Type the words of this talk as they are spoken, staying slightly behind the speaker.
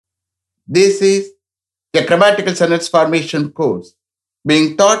This is a grammatical sentence formation course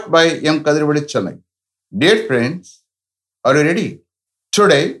being taught by M. Kadirvadi Chennai. Dear friends, are you ready?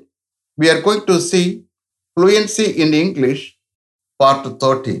 Today, we are going to see Fluency in English, part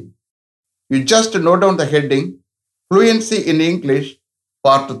 13. You just note down the heading Fluency in English,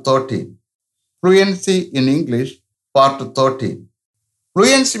 part 13. Fluency in English, part 13.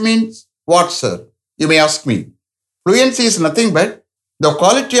 Fluency means what, sir? You may ask me. Fluency is nothing but the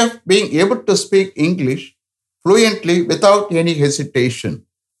quality of being able to speak English fluently without any hesitation.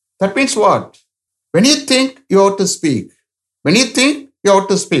 That means what? When you think you ought to speak, when you think you ought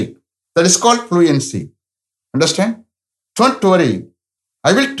to speak, that is called fluency. Understand? Don't worry.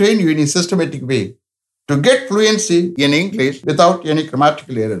 I will train you in a systematic way to get fluency in English without any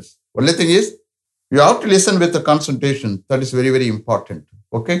grammatical errors. Only thing is, you have to listen with the concentration. That is very, very important.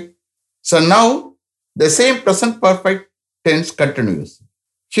 Okay? So now, the same present perfect tense continues.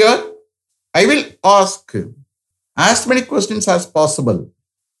 Here, I will ask as many questions as possible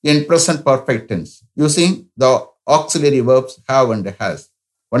in present perfect tense using the auxiliary verbs have and has.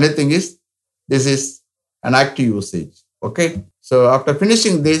 Only thing is, this is an active usage. Okay? So after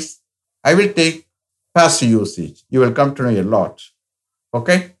finishing this, I will take passive usage. You will come to know a lot.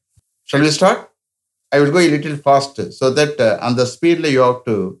 Okay? Shall we start? I will go a little faster so that on the speed you have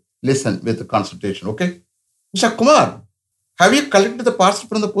to listen with concentration. Okay? Mr. Kumar, have you collected the parcel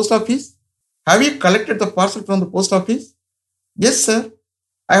from the post office? Have you collected the parcel from the post office? Yes, sir.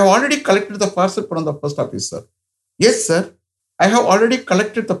 I have already collected the parcel from the post office, sir. Yes, sir. I have already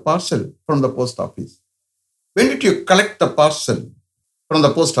collected the parcel from the post office. When did you collect the parcel from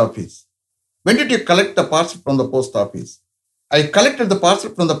the post office? When did you collect the parcel from the post office? I collected the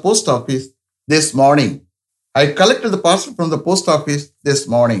parcel from the post office this morning. I collected the parcel from the post office this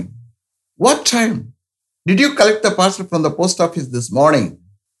morning. What time did you collect the parcel from the post office this morning?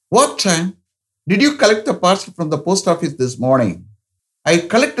 What time did you collect the parcel from the post office this morning? I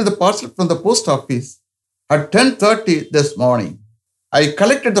collected the parcel from the post office at 10:30 this morning. I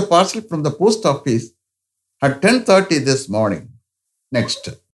collected the parcel from the post office at 10:30 this morning. Next.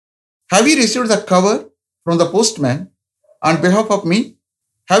 Have you received the cover from the postman on behalf of me?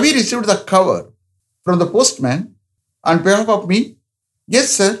 Have you received the cover from the postman on behalf of me?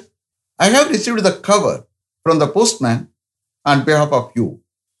 Yes, sir. I have received the cover from the postman on behalf of you.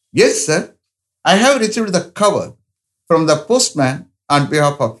 Yes, sir. I have received the cover from the postman on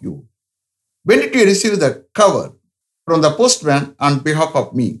behalf of you. When did you receive the cover from the postman on behalf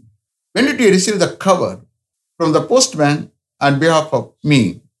of me? When did you receive the cover from the postman on behalf of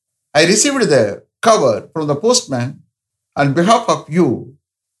me? I received the cover from the postman on behalf of you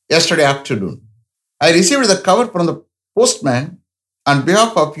yesterday afternoon. I received the cover from the postman on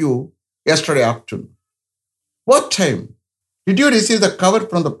behalf of you yesterday afternoon. What time did you receive the cover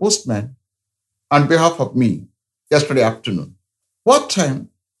from the postman on behalf of me yesterday afternoon? What time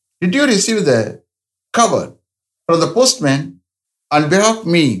did you receive the cover from the postman on behalf of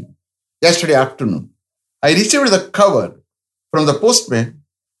me yesterday afternoon? I received the cover from the postman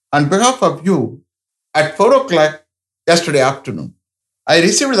on behalf of you at 4 o'clock yesterday afternoon. I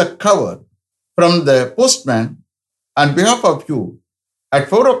received the cover from the postman on behalf of you at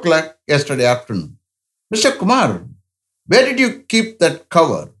 4 o'clock yesterday afternoon. Mr. Kumar, where did you keep that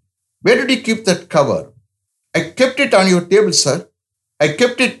cover? Where did you keep that cover? I kept it on your table, sir. I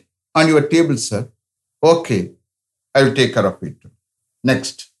kept it on your table, sir. Okay, I will take care of it.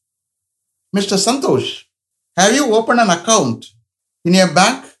 Next. Mr. Santosh, have you opened an account in your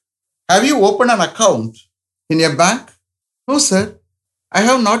bank? Have you opened an account in your bank? No, sir. I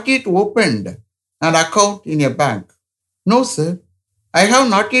have not yet opened an account in your bank. No, sir. I have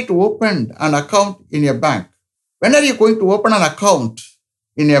not yet opened an account in your bank. When are you going to open an account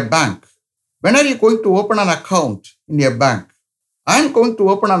in your bank? When are you going to open an account in your bank? I am going to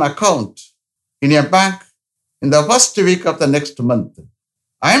open an account in your bank in the first week of the next month.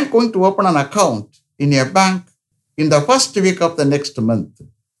 I am going to open an account in your bank in the first week of the next month.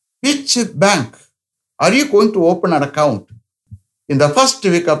 Which bank are you going to open an account in the first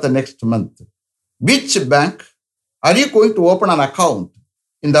week of the next month? Which bank are you going to open an account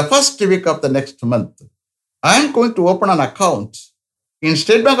in the first week of the next month? I am going to open an account in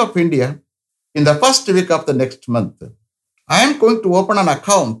State Bank of India in the first week of the next month. I am going to open an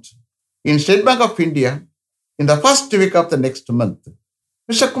account in State Bank of India in the first week of the next month.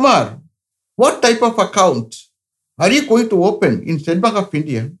 Mr. Kumar, what type of account are you going to open in State Bank of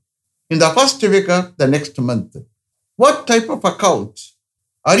India in the first week of the next month? What type of account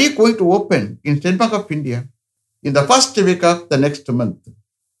are you going to open in State Bank of India in the first week of the next month?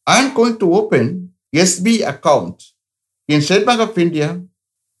 I am going to open SB account in State Bank of India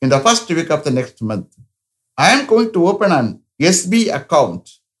in the first week of the next month. I am going to open an SB account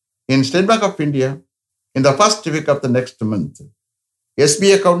in State Bank of India in the first week of the next month.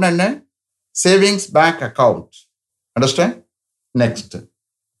 SB account and savings bank account. Understand? Next.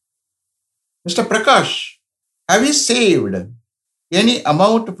 Mr. Prakash, have you saved any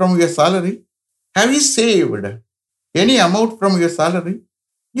amount from your salary? Have you saved any amount from your salary?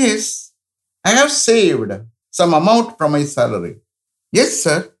 Yes, I have saved some amount from my salary. Yes,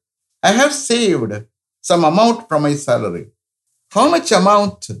 sir, I have saved some amount from my salary. How much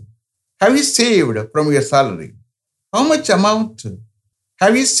amount have you saved from your salary? How much amount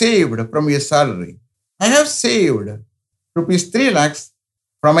have you saved from your salary? I have saved rupees 3 lakhs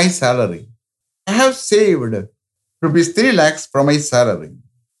from my salary. I have saved rupees 3 lakhs from my salary.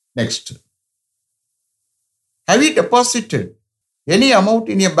 Next. Have you deposited any amount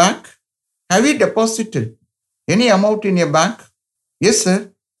in your bank? Have you deposited any amount in your bank? Yes,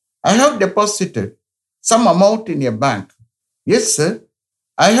 sir. I have deposited some amount in your bank. Yes, sir.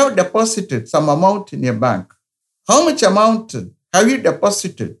 I have deposited some amount in your bank. How much amount have you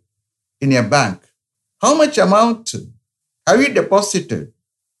deposited in your bank? How much amount have you deposited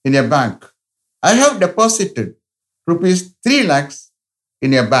in your bank? I have deposited rupees 3 lakhs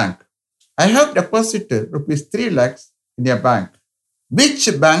in your bank. I have deposited rupees 3 lakhs in your bank. Which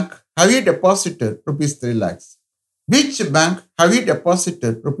bank have you deposited rupees 3 lakhs? Which bank have you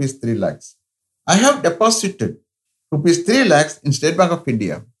deposited rupees 3 lakhs? I have deposited rupees 3 lakhs in State Bank of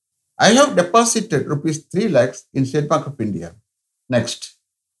India. I have deposited rupees 3 lakhs in State Bank of India. Next.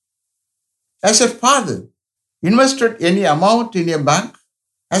 Has your father invested any amount in your bank?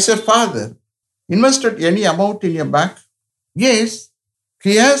 Has your father invested any amount in your bank? Yes,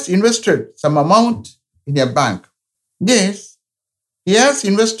 he has invested some amount in your bank. Yes, he has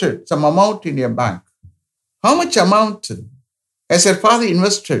invested some amount in your bank. How much amount has your father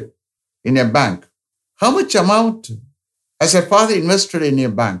invested in your bank? How much amount has your father invested in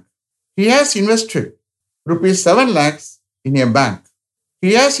your bank? He has invested rupees 7 lakhs in your bank.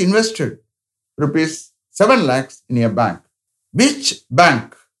 He has invested rupees 7 lakhs in your bank. Which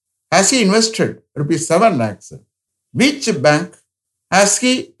bank has he invested rupees 7 lakhs? Which bank has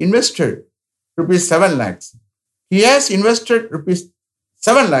he invested rupees 7 lakhs? He has invested rupees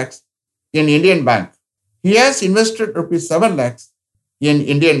 7 lakhs in Indian Bank. He has invested rupees 7 lakhs in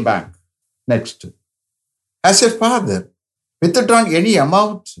Indian Bank. Next. Has your father withdrawn any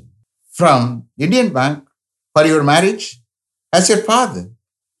amount from Indian Bank for your marriage? Has your father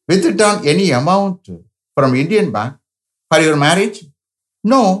withdrawn any amount from Indian Bank for your marriage?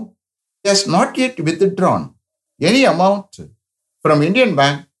 No, he has not yet withdrawn any amount from Indian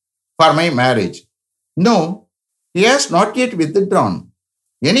Bank for my marriage. No, he has not yet withdrawn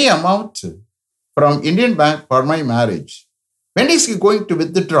any amount from Indian Bank for my marriage. When is he going to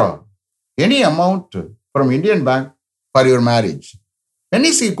withdraw any amount from Indian Bank for your marriage? When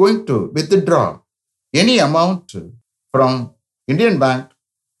is he going to withdraw any amount from Indian Bank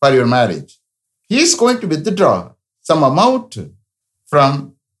for your marriage? He is going to withdraw some amount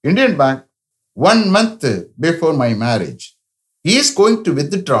from Indian Bank 1 month before my marriage. He is going to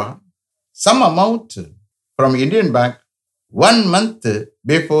withdraw some amount from Indian Bank 1 month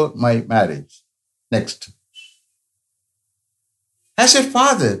before my marriage. Next. Has your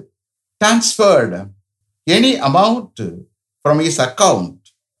father transferred any amount from his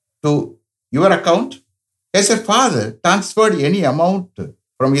account to your account? Has your father transferred any amount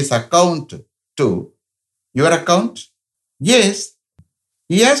from his account to your account? Yes,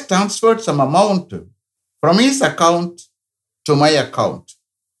 he has transferred some amount from his account to my account.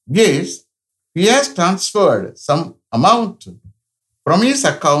 Yes, he has transferred some amount from his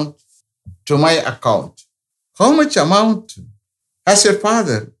account to my account. How much amount has your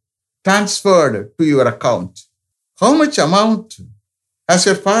father transferred to your account? How much amount has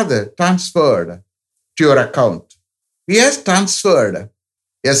your father transferred to your account? He has transferred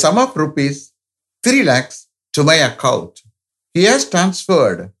a sum of rupees 3 lakhs to my account. He has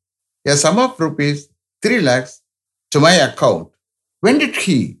transferred a sum of rupees 3 lakhs to my account. When did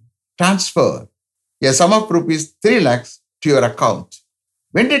he transfer a sum of rupees 3 lakhs to your account?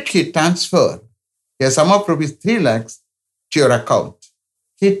 When did he transfer a sum of rupees 3 lakhs to your account?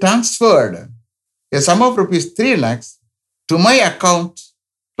 He transferred a sum of rupees 3 lakhs to my account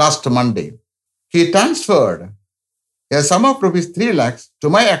last Monday. He transferred a sum of rupees 3 lakhs to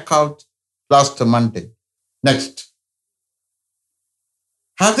my account last Monday. Next.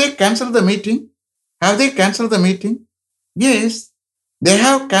 Have they cancelled the meeting? Have they cancelled the meeting? Yes, they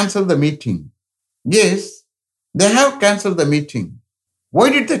have cancelled the meeting. Yes, they have cancelled the meeting. Why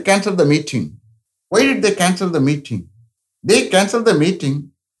did they cancel the meeting? Why did they cancel the meeting? They cancelled the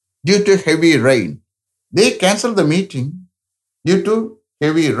meeting due to heavy rain. They cancel the meeting due to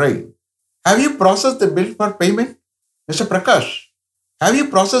heavy rain. Have you processed the bill for payment? Mr. Prakash, have you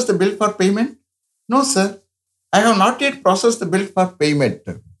processed the bill for payment? No, sir. I have not yet processed the bill for payment.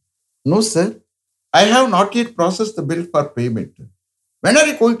 No, sir. I have not yet processed the bill for payment. When are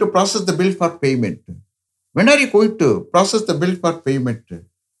you going to process the bill for payment? When are you going to process the bill for payment?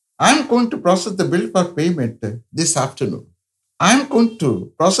 I am going to process the bill for payment this afternoon. I am going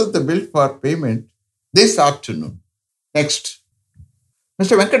to process the bill for payment this afternoon. Next.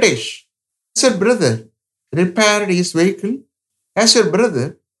 Mr. Venkatesh, has your brother repaired his vehicle? Has your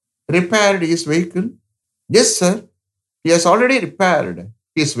brother repaired his vehicle? Yes, sir. He has already repaired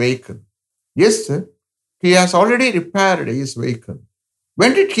his vehicle. Yes, sir. He has already repaired his vehicle.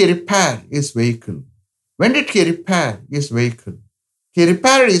 When did he repair his vehicle? When did he repair his vehicle? He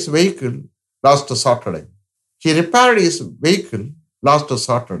repaired his vehicle last Saturday. He repaired his vehicle last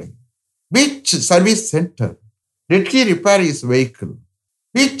Saturday. Which service center did he repair his vehicle?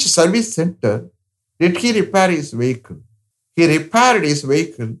 Which service center did he repair his vehicle? He repaired his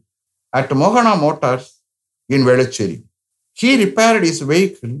vehicle at Mohana Motors in Velachery. He repaired his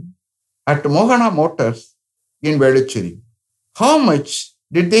vehicle at Mohana Motors in Velachery. How much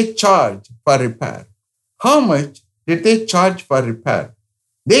did they charge for repair? How much did they charge for repair?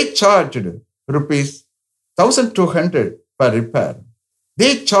 They charged rupees 1200 per repair.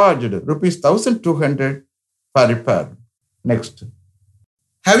 They charged rupees 1200 per repair. Next.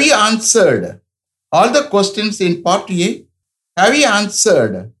 Have you answered all the questions in part A? Have you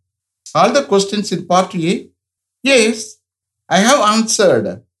answered all the questions in part A? Yes, I have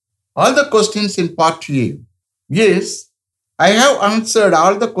answered all the questions in part A. Yes, I have answered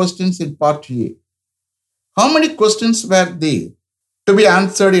all the questions in part A. How many questions were there to be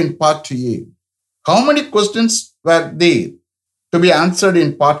answered in part A? How many questions were there to be answered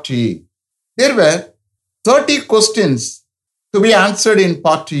in part A? There were 30 questions to be answered in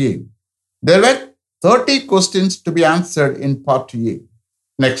part A. There were 30 questions to be answered in part A.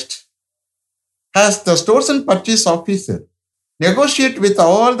 Next. Has the stores and purchase officer negotiate with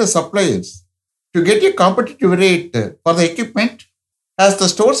all the suppliers to get a competitive rate for the equipment? Has the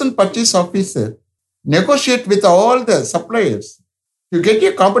stores and purchase officer negotiate with all the suppliers to get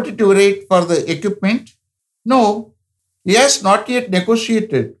a competitive rate for the equipment? No, he has not yet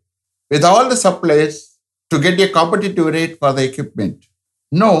negotiated with all the suppliers to get a competitive rate for the equipment.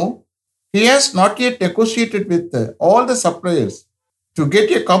 No, he has not yet negotiated with all the suppliers to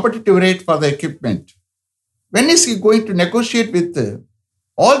get a competitive rate for the equipment. When is he going to negotiate with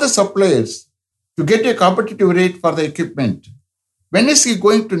all the suppliers to get a competitive rate for the equipment? When is he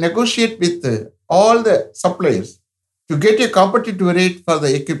going to negotiate with all the suppliers to get a competitive rate for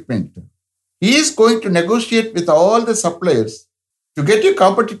the equipment? He is going to negotiate with all the suppliers to get a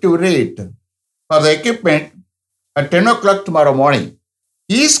competitive rate for the equipment at 10 o'clock tomorrow morning.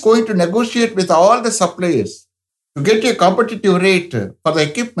 He is going to negotiate with all the suppliers to get a competitive rate for the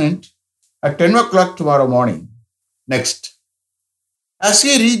equipment at 10 o'clock tomorrow morning. Next. As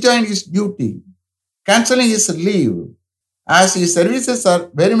he rejoined his duty, cancelling his leave as his services are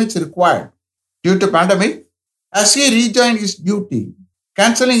very much required due to pandemic. As he rejoined his duty,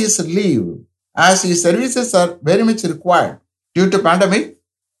 cancelling his leave as his services are very much required due to pandemic.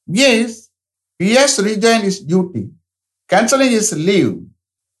 Yes, he has rejoined his duty, cancelling his leave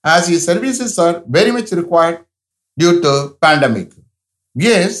as his services are very much required due to pandemic.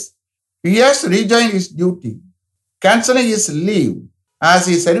 Yes, he has rejoined his duty, cancelling his leave as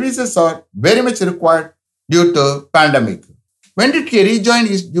his services are very much required due to pandemic. When did he rejoin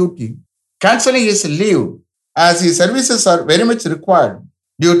his duty, cancelling his leave as his services are very much required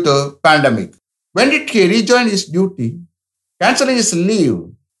due to pandemic? When did he rejoin his duty, cancelling his leave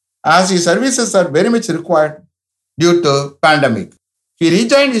as his services are very much required due to pandemic? He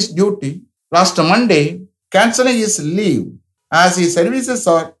rejoined his duty last Monday, cancelling his leave as his services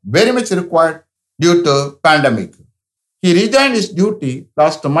are very much required due to pandemic. He rejoined his duty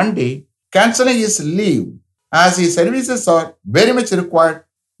last Monday, cancelling his leave as his services are very much required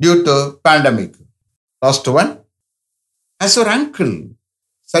due to pandemic. Last one. Has your uncle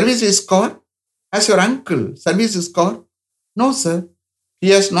serviced his car? Has your uncle serviced his car? No, sir. He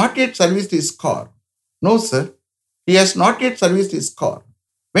has not yet serviced his car. No, sir. He has not yet serviced his car.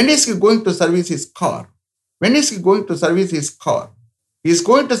 When is he going to service his car? When is he going to service his car? He is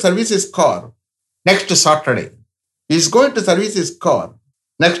going to service his car next Saturday. He is going to service his car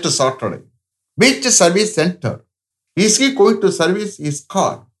next Saturday. Which service center is he going to service his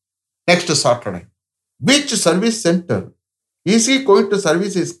car next Saturday? Which service center is he going to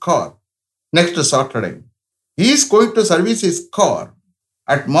service his car next Saturday? He is going to service his car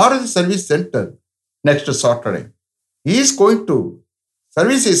at Maruti Service Center next Saturday. He is going to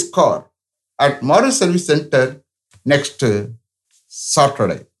service his car at Maruti Service Center next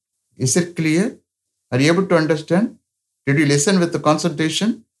Saturday. Is it clear? Are you able to understand? Did you listen with the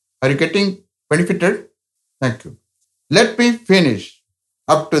concentration? Are you getting benefited? Thank you. Let me finish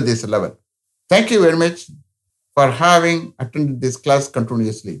up to this level. Thank you very much for having attended this class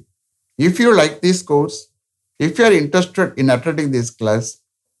continuously. If you like this course, if you are interested in attending this class,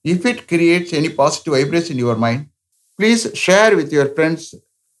 if it creates any positive vibration in your mind, please share with your friends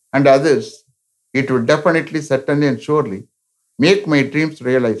and others. It will definitely, certainly, and surely make my dreams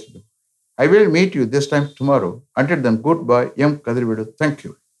realized. I will meet you this time tomorrow. Until then, goodbye. M. Kadrividu. Thank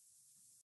you.